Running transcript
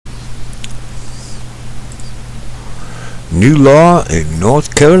New law in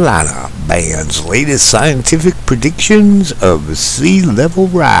North Carolina bans latest scientific predictions of sea level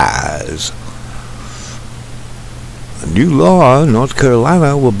rise. A new law in North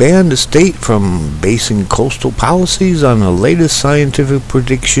Carolina will ban the state from basing coastal policies on the latest scientific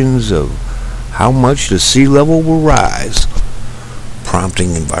predictions of how much the sea level will rise,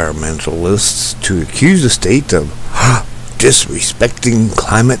 prompting environmentalists to accuse the state of disrespecting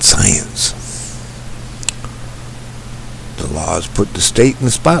climate science. The laws put the state in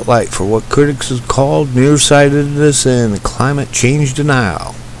the spotlight for what critics have called nearsightedness and climate change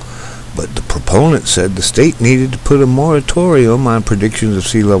denial. But the proponents said the state needed to put a moratorium on predictions of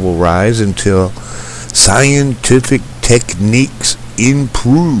sea level rise until scientific techniques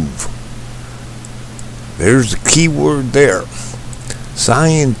improve. There's the key word there.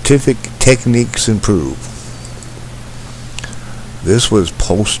 Scientific techniques improve. This was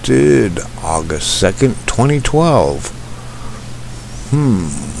posted August 2nd, 2012.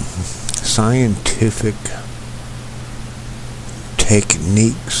 Scientific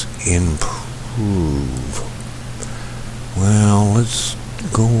techniques improve. Well, let's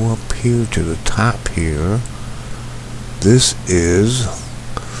go up here to the top here. This is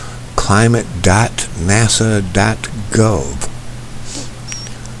climate.nasa.gov.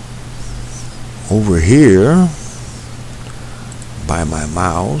 Over here, by my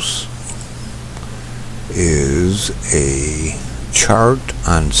mouse, is a chart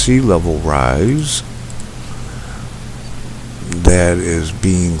on sea level rise that is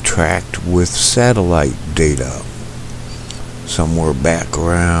being tracked with satellite data. Somewhere back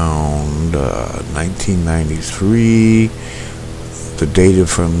around 1993, the data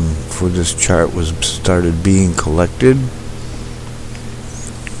for this chart was started being collected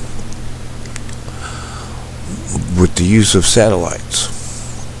with the use of satellites,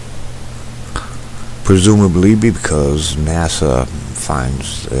 presumably because NASA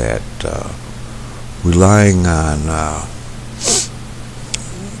finds that relying on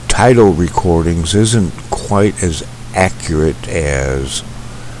tidal recordings isn't quite as accurate as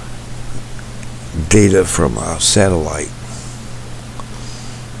data from a satellite.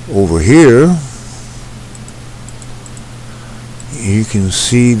 Over here, you can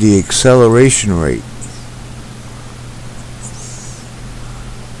see the acceleration rate.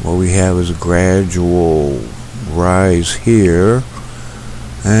 What we have is a gradual rise here,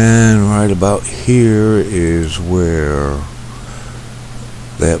 and right about here is where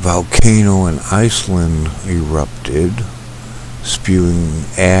that volcano in Iceland erupted, spewing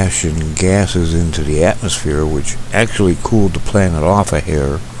ash and gases into the atmosphere, which actually cooled the planet off a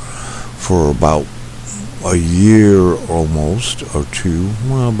hair for about a year almost, or two,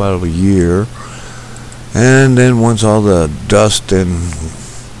 well, about a year. And then once all the dust and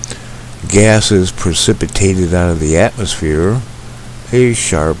gases precipitated out of the atmosphere, a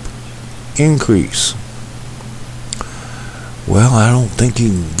sharp increase. Well, I don't think you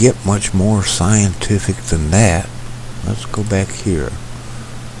can get much more scientific than that. Let's go back here.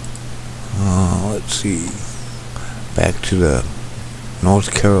 Let's see. Back to the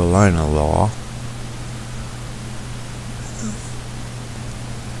North Carolina law.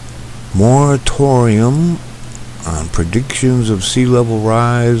 Moratorium on predictions of sea level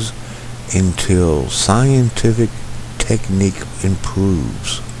rise until scientific technique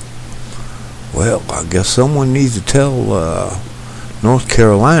improves. Well, I guess someone needs to tell North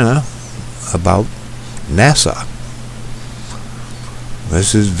Carolina about NASA.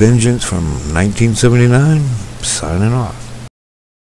 This is Vengeance from 1979, signing off.